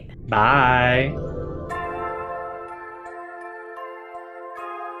night. Bye.